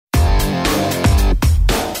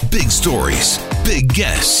stories, big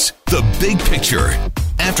guests, the big picture.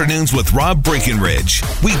 Afternoons with Rob Breckenridge.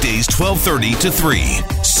 Weekdays 1230 to 3,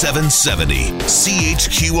 770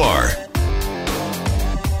 CHQR.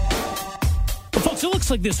 Well, folks, it looks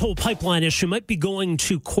like this whole pipeline issue might be going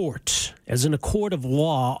to court, as in a court of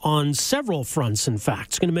law on several fronts, in fact.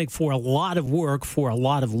 It's going to make for a lot of work for a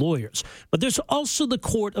lot of lawyers. But there's also the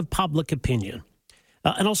court of public opinion.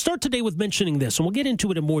 And I'll start today with mentioning this, and we'll get into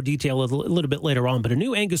it in more detail a little bit later on. But a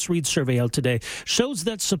new Angus Reid survey out today shows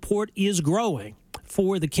that support is growing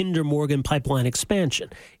for the Kinder Morgan pipeline expansion.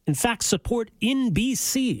 In fact, support in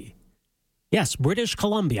BC, yes, British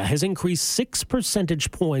Columbia, has increased 6 percentage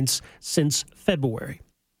points since February.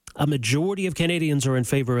 A majority of Canadians are in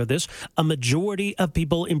favor of this. A majority of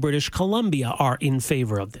people in British Columbia are in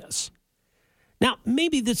favor of this. Now,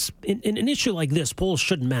 maybe this in an issue like this, polls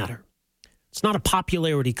shouldn't matter. It's not a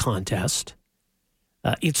popularity contest.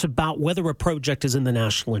 It's about whether a project is in the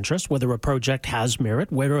national interest, whether a project has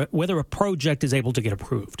merit, whether a project is able to get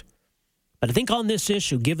approved. But I think on this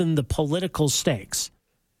issue, given the political stakes,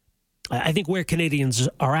 I think where Canadians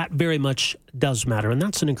are at very much does matter, and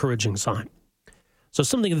that's an encouraging sign. So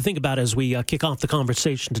something to think about as we kick off the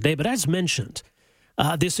conversation today. But as mentioned,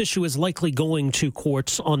 this issue is likely going to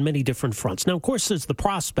courts on many different fronts. Now, of course, there's the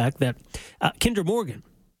prospect that Kinder Morgan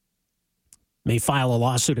may file a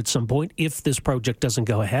lawsuit at some point if this project doesn't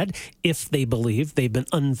go ahead, if they believe they've been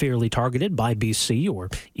unfairly targeted by BC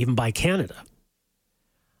or even by Canada.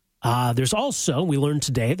 There's also, we learned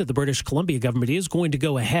today that the British Columbia government is going to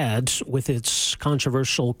go ahead with its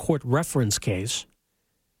controversial court reference case.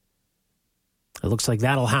 It looks like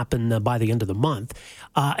that'll happen by the end of the month.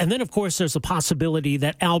 And then, of course, there's a possibility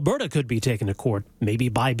that Alberta could be taken to court, maybe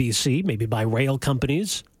by BC, maybe by rail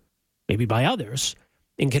companies, maybe by others,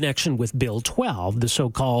 in connection with Bill 12, the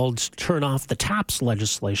so-called turn off the taps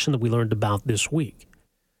legislation that we learned about this week.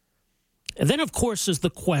 And then, of course, is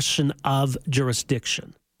the question of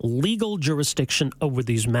jurisdiction, legal jurisdiction over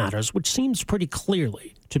these matters, which seems pretty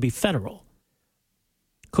clearly to be federal.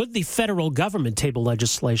 Could the federal government table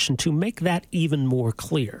legislation to make that even more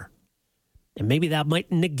clear? And maybe that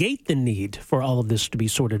might negate the need for all of this to be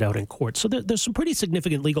sorted out in court. So there's some pretty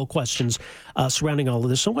significant legal questions surrounding all of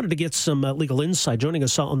this. So I wanted to get some legal insight. Joining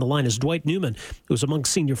us on the line is Dwight Newman, who's a Monk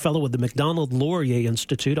Senior Fellow at the Macdonald-Laurier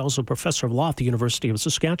Institute, also Professor of Law at the University of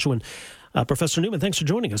Saskatchewan. Professor Newman, thanks for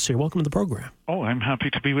joining us here. Welcome to the program. Oh, I'm happy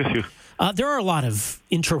to be with you. There are a lot of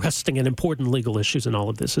interesting and important legal issues in all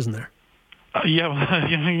of this, isn't there? You've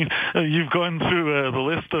gone through the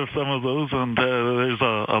list of some of those, and there's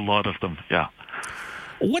a lot of them, yeah.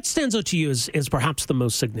 What stands out to you as perhaps the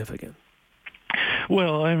most significant?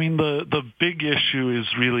 Well, I mean, the big issue is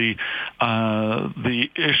really the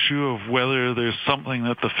issue of whether there's something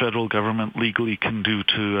that the federal government legally can do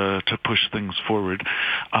to push things forward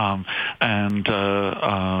and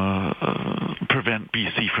prevent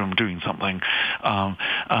BC from doing something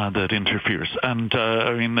that interferes. And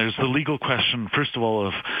I mean, there's the legal question, first of all,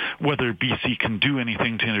 of whether BC can do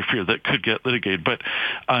anything to interfere that could get litigated. But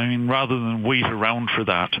I mean, rather than wait around for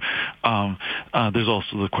that, there's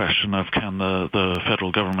also the question of can the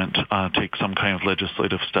federal government take some kind of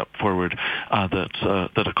legislative step forward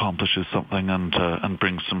that accomplishes something and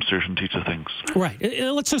brings some certainty to things. Right.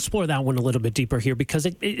 Let's explore that one a little bit deeper here, because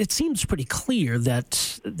it seems pretty clear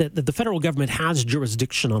that the federal government has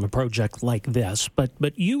jurisdiction on a project like this. But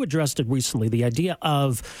you addressed it recently, the idea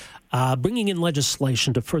of bringing in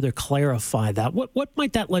legislation to further clarify that. What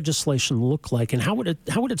might that legislation look like, and how would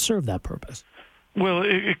it serve that purpose? Well,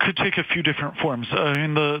 it could take a few different forms. I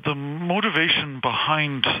mean, the motivation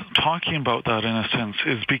behind talking about that, in a sense,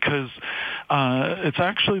 is because it's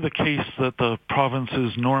actually the case that the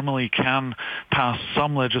provinces normally can pass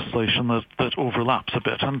some legislation that overlaps a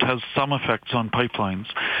bit and has some effects on pipelines.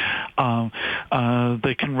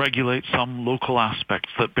 They can regulate some local aspects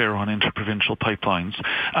that bear on interprovincial pipelines.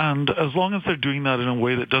 And as long as they're doing that in a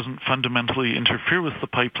way that doesn't fundamentally interfere with the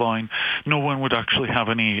pipeline, no one would actually have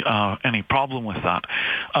any problem with that.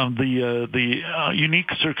 The unique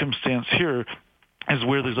circumstance here is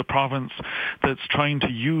where there's a province that's trying to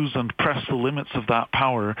use and press the limits of that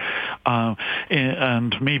power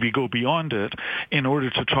and maybe go beyond it in order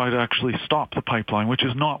to try to actually stop the pipeline, which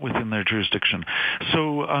is not within their jurisdiction.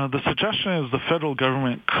 So the suggestion is the federal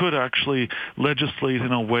government could actually legislate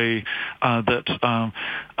in a way that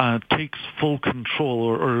takes full control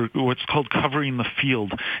or what's called covering the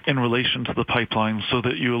field in relation to the pipeline, so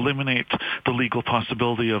that you eliminate the legal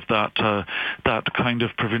possibility of that kind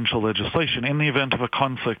of provincial legislation in the event event of a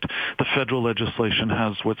conflict, the federal legislation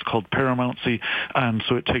has what's called paramountcy, and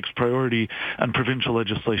so it takes priority, and provincial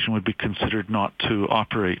legislation would be considered not to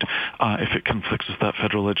operate if it conflicts with that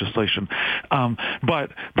federal legislation.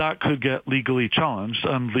 But that could get legally challenged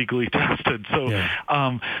and legally tested. So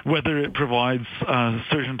whether it provides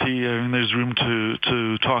certainty, I mean, there's room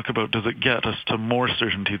to talk about, does it get us to more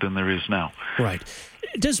certainty than there is now? Right.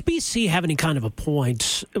 Does BC have any kind of a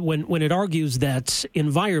point when it argues that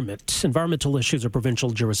environmental issues are provincial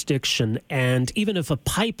jurisdiction, and even if a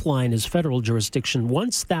pipeline is federal jurisdiction,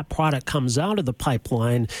 once that product comes out of the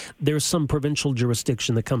pipeline, there's some provincial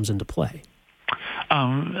jurisdiction that comes into play?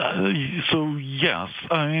 So yes,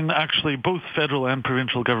 I mean, actually both federal and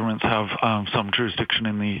provincial governments have some jurisdiction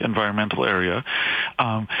in the environmental area.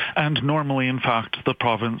 And normally, in fact, the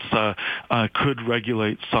province could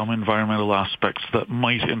regulate some environmental aspects that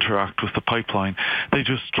might interact with the pipeline. They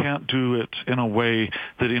just can't do it in a way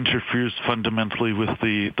that interferes fundamentally with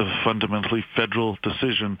the fundamentally federal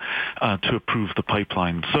decision to approve the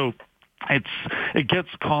pipeline. So it gets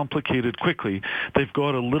complicated quickly. They've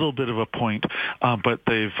got a little bit of a point, but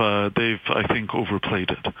they've I think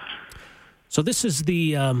overplayed it. So this is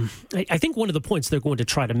I think one of the points they're going to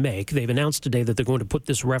try to make. They've announced today that they're going to put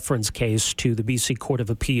this reference case to the BC Court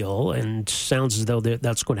of Appeal, and sounds as though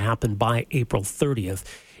that's going to happen by April 30th.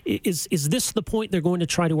 Is this the point they're going to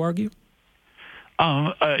try to argue?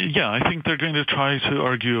 I think they're going to try to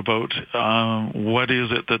argue about what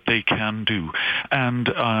is it that they can do. And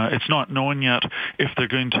it's not known yet if they're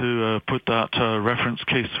going to put that reference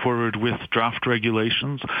case forward with draft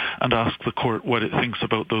regulations and ask the court what it thinks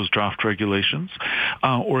about those draft regulations,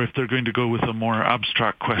 or if they're going to go with a more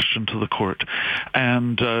abstract question to the court.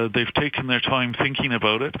 And they've taken their time thinking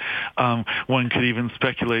about it. One could even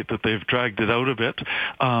speculate that they've dragged it out a bit,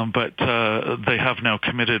 but they have now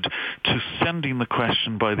committed to sending the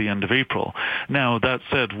question by the end of April. Now, that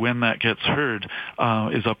said, when that gets heard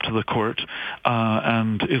is up to the court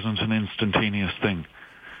and isn't an instantaneous thing.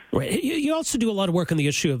 Right. You also do a lot of work on the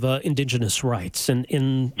issue of Indigenous rights,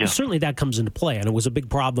 and certainly that comes into play, and it was a big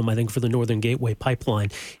problem, I think, for the Northern Gateway pipeline.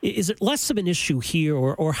 Is it less of an issue here,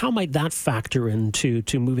 or how might that factor into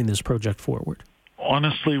moving this project forward?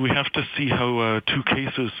 Honestly, we have to see how two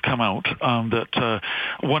cases come out. That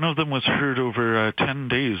one of them was heard over 10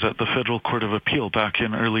 days at the Federal Court of Appeal back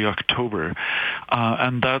in early October.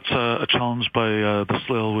 And that's a challenge by the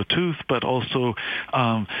Tsleil-Waututh, but also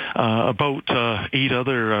about 8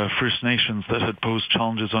 other First Nations that had posed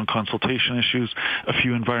challenges on consultation issues, a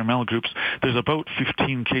few environmental groups. There's about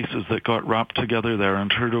 15 cases that got wrapped together there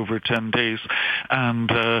and heard over 10 days.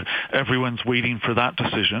 And everyone's waiting for that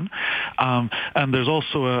decision. And there's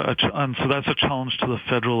also and so that's a challenge to the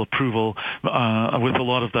federal approval, with a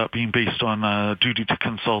lot of that being based on duty to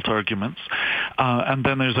consult arguments. And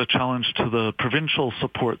then there's a challenge to the provincial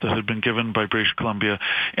support that had been given by British Columbia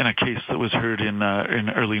in a case that was heard in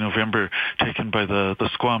early November, taken by the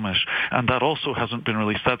Squamish, and that also hasn't been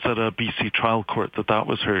released. That's at a BC trial court that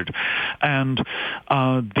was heard. And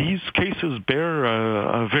these cases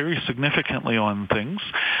bear very significantly on things.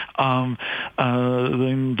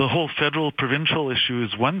 The whole federal-provincial issue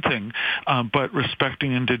is one thing, but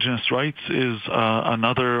respecting Indigenous rights is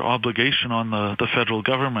another obligation on the federal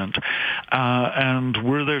government. And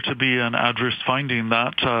were there to be an adverse finding,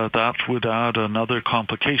 that would add another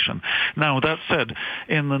complication. Now, that said,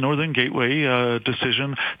 in the Northern Gateway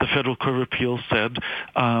decision, the Federal Court of Appeal said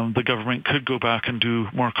the government could go back and do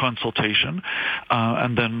more consultation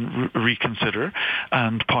and then reconsider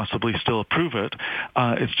and possibly still approve it.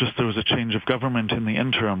 It's just there was a change of government in the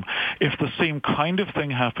interim. If the same kind of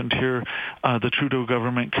thing happened here, the Trudeau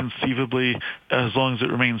government conceivably, as long as it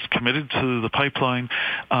remains committed to the pipeline,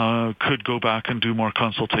 could go back and do more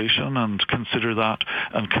consultation and consider that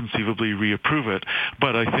and conceivably reapprove it.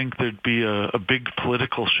 But I think there'd be a big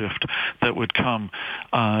political shift that would come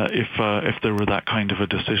if there were that kind of a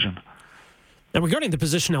decision. Now, regarding the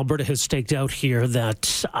position Alberta has staked out here,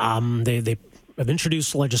 that they have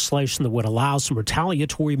introduced legislation that would allow some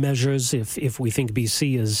retaliatory measures if we think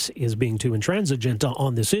BC is being too intransigent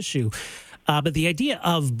on this issue. But the idea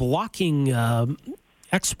of blocking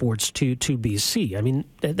exports to BC, I mean,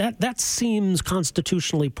 that seems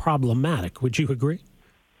constitutionally problematic. Would you agree?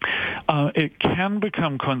 it can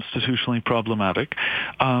become constitutionally problematic.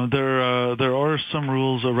 There are some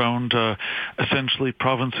rules around essentially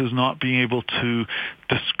provinces not being able to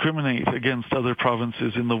discriminate against other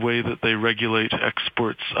provinces in the way that they regulate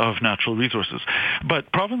exports of natural resources.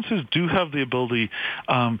 But provinces do have the ability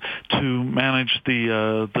to manage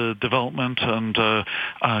the development and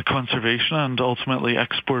conservation and ultimately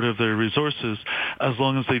export of their resources, as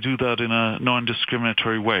long as they do that in a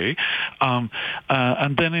non-discriminatory way. And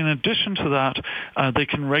then in addition to that, they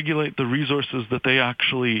can regulate the resources that they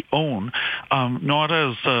actually own, not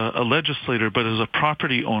as a legislator, but as a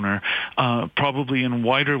property owner, probably in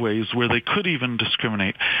wider ways where they could even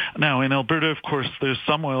discriminate. Now, in Alberta, of course, there's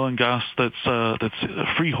some oil and gas that's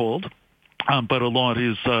freehold. But a lot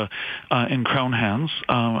is in Crown hands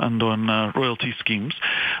and on royalty schemes.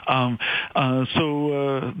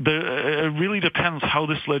 So it really depends how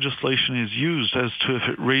this legislation is used as to if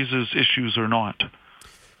it raises issues or not.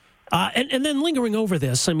 And then lingering over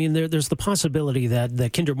this, I mean, there's the possibility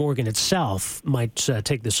that Kinder Morgan itself might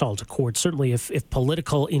take this all to court. Certainly, if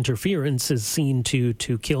political interference is seen to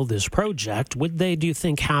kill this project, would they, do you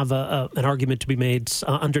think, have an argument to be made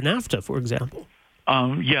under NAFTA, for example?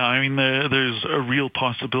 Yeah, I mean, there's a real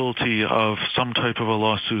possibility of some type of a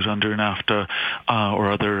lawsuit under NAFTA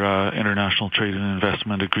or other international trade and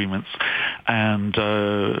investment agreements, and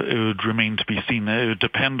it would remain to be seen. It would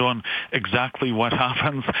depend on exactly what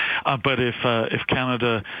happens, but if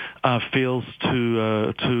Canada fails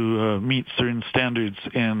to meet certain standards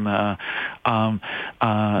in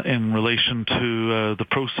relation to the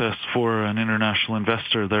process for an international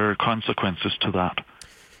investor, there are consequences to that.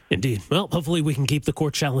 Indeed. Well, hopefully we can keep the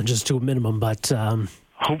court challenges to a minimum, but...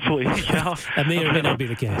 hopefully, yeah. That may or may not be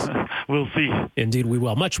the case. We'll see. Indeed, we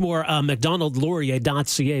will. Much more,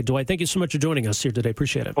 MacDonaldLaurier.ca. Dwight, thank you so much for joining us here today.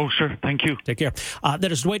 Appreciate it. Oh, sure. Thank you. Take care.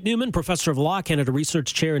 That is Dwight Newman, Professor of Law, Canada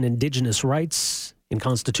Research Chair in Indigenous Rights in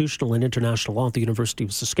Constitutional and International Law at the University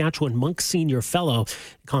of Saskatchewan, Monk Senior Fellow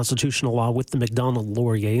in Constitutional Law with the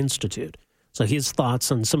Macdonald-Laurier Institute. So his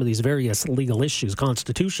thoughts on some of these various legal issues,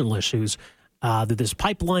 constitutional issues, that this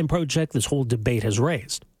pipeline project, this whole debate has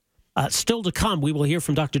raised. Still to come, we will hear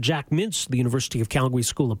from Dr. Jack Mintz, the University of Calgary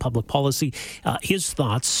School of Public Policy, his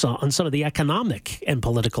thoughts on some of the economic and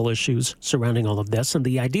political issues surrounding all of this, and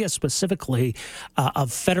the idea specifically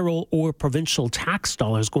of federal or provincial tax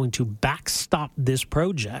dollars going to backstop this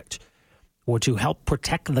project or to help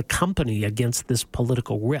protect the company against this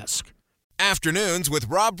political risk. Afternoons with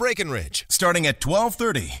Rob Breckenridge, starting at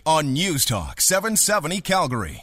 12:30 on News Talk 770 Calgary.